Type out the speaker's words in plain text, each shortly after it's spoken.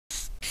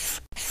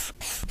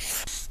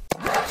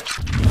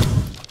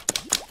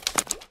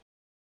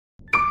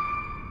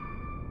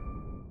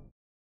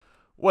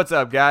What's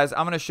up, guys?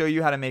 I'm going to show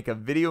you how to make a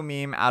video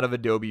meme out of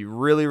Adobe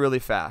really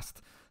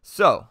fast.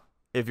 So,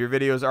 if your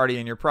video is already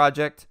in your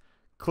project,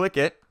 click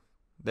it.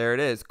 There it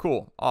is.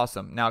 Cool.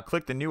 Awesome. Now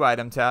click the New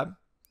Item tab.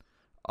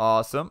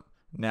 Awesome.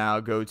 Now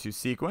go to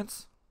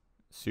Sequence.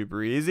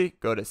 Super easy.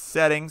 Go to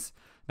Settings.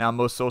 Now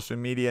most social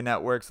media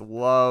networks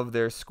love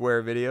their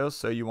square videos,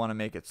 so you want to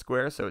make it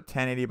square. So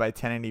 1080 by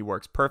 1080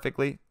 works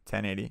perfectly.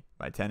 1080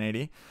 by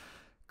 1080.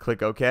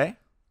 Click OK.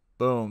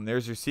 Boom.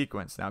 There's your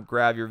sequence. Now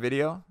grab your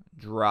video.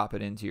 Drop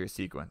it into your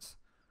sequence.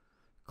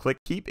 Click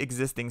Keep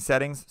Existing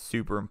Settings.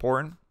 Super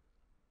important.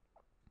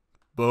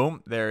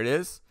 Boom. There it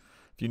is.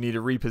 If you need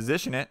to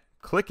reposition it,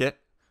 click it.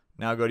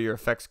 Now go to your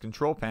effects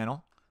control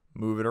panel.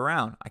 Move it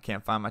around. I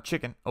can't find my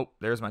chicken. Oh,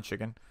 there's my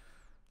chicken.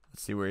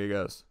 Let's see where he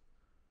goes.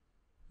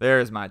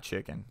 There's my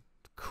chicken.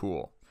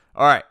 Cool.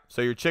 All right.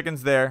 So your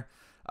chicken's there.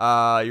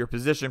 You're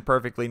positioned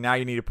perfectly. Now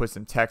you need to put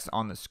some text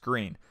on the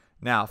screen.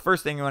 Now,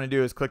 first thing you want to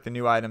do is click the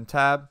New Item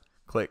tab.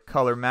 Click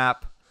Color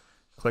Map.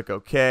 Click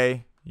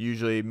OK.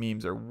 Usually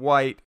memes are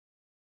white.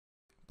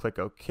 Click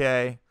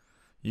OK.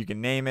 You can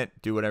name it.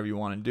 Do whatever you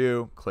want to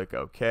do. Click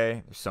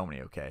OK. There's so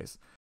many OKs.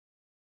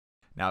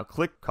 Now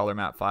click Color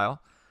Map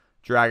file.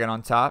 Drag it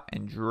on top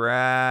and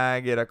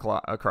drag it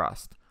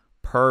across.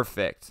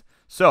 Perfect.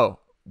 So,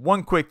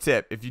 one quick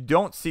tip. If you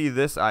don't see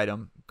this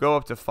item, go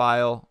up to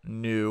File,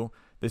 New.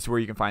 This is where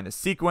you can find the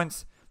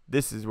sequence.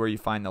 This is where you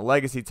find the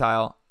legacy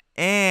tile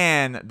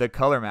and the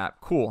color map.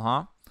 Cool,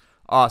 huh?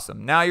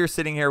 Awesome. Now you're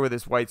sitting here with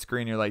this white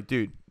screen. You're like,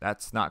 dude,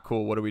 that's not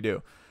cool. What do we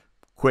do?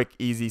 Quick,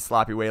 easy,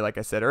 sloppy way, like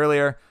I said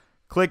earlier.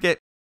 Click it.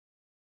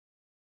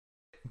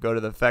 Go to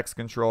the effects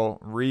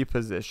control.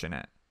 Reposition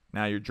it.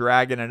 Now you're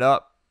dragging it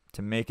up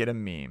to make it a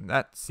meme.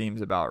 That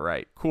seems about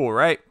right. Cool,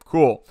 right?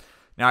 Cool.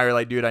 Now you're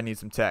like, dude, I need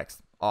some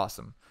text.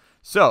 Awesome.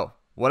 So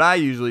what I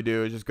usually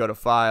do is just go to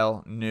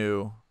File,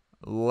 New,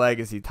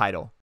 Legacy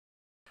Title.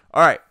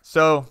 All right,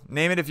 so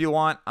name it if you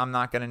want. I'm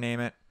not going to name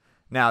it.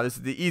 Now, this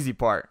is the easy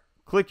part.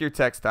 Click your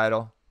text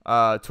title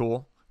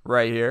tool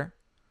right here.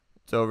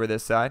 It's over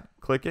this side.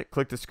 Click it.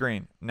 Click the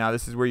screen. Now,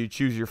 this is where you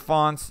choose your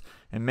fonts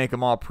and make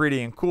them all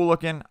pretty and cool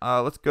looking.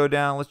 Let's go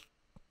down.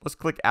 Let's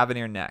click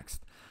Avenir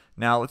next.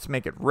 Now, let's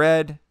make it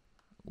red.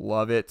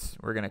 Love it.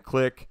 We're going to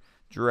click,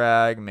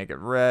 drag, make it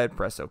red.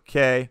 Press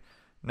OK.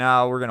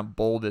 Now, we're going to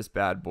bold this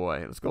bad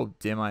boy. Let's go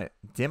demi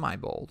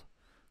bold.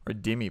 Or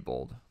demi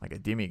bold, like a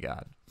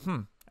demigod.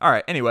 All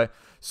right, anyway,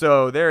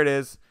 so there it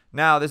is.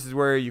 Now this is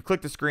where you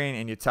click the screen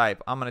and you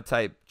type. I'm going to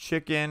type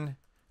chicken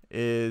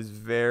is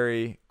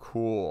very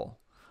cool.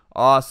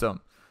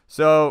 Awesome.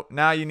 So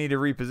now you need to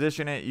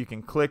reposition it. You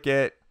can click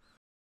it.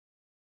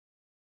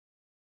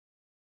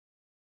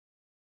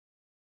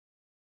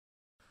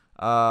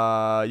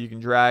 You can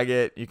drag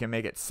it. You can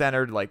make it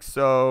centered like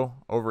so.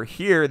 Over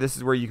here, this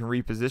is where you can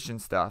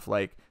reposition stuff.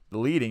 Like the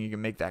leading, you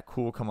can make that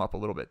cool come up a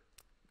little bit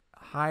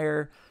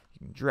higher.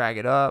 You can drag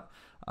it up.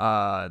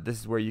 This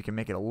is where you can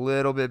make it a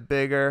little bit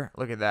bigger.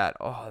 Look at that.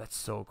 Oh, that's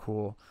so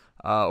cool.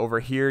 Over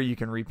here, you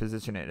can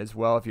reposition it as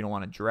well if you don't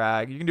want to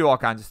drag. You can do all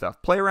kinds of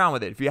stuff. Play around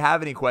with it. If you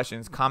have any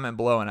questions, comment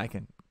below and I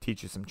can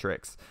teach you some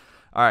tricks.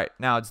 All right,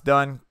 now it's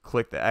done.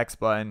 Click the X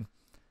button.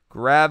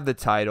 Grab the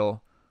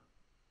title.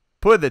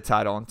 Put the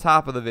title on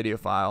top of the video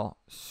file.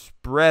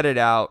 Spread it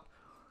out.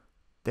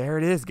 There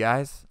it is,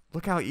 guys.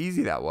 Look how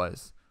easy that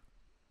was.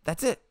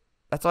 That's it.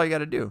 That's all you got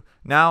to do.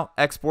 Now,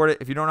 export it.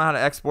 If you don't know how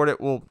to export it,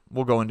 we'll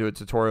go into a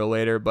tutorial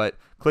later. But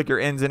click your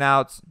ins and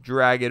outs.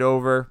 Drag it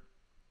over.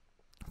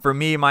 For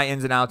me, my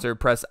ins and outs are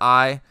press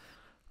I.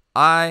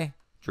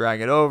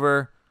 Drag it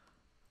over.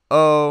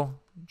 O.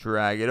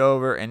 Drag it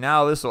over. And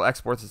now this will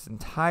export this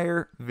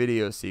entire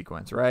video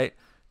sequence, right?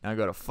 Now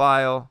go to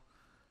File.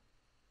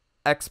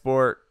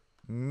 Export.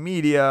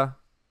 Media.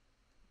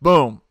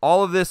 Boom.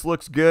 All of this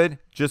looks good.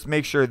 Just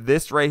make sure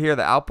this right here,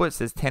 the output,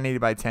 says 1080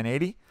 by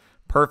 1080.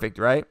 Perfect,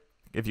 right?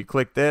 If you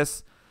click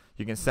this,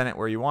 you can send it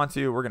where you want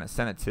to. We're going to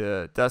send it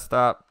to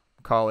desktop.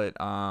 Call it,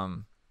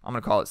 I'm going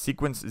to call it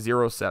sequence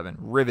 07,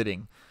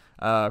 riveting.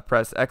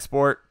 Press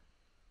export.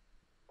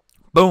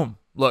 Boom.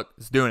 Look,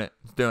 it's doing it.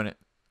 It's doing it.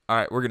 All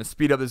right, we're going to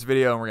speed up this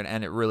video and we're going to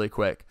end it really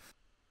quick.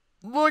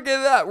 Look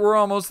at that. We're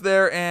almost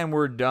there and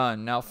we're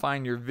done. Now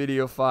find your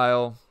video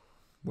file.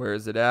 Where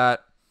is it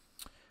at?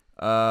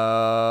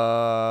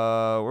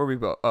 Where we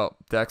go? Oh,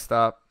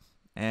 desktop.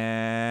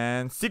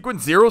 And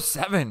sequence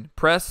 07.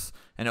 Press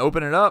and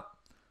open it up.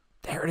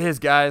 There it is,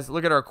 guys.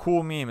 Look at our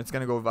cool meme. It's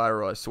going to go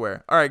viral, I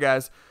swear. All right,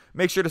 guys.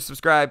 Make sure to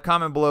subscribe.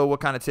 Comment below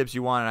what kind of tips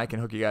you want, and I can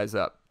hook you guys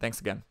up.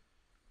 Thanks again.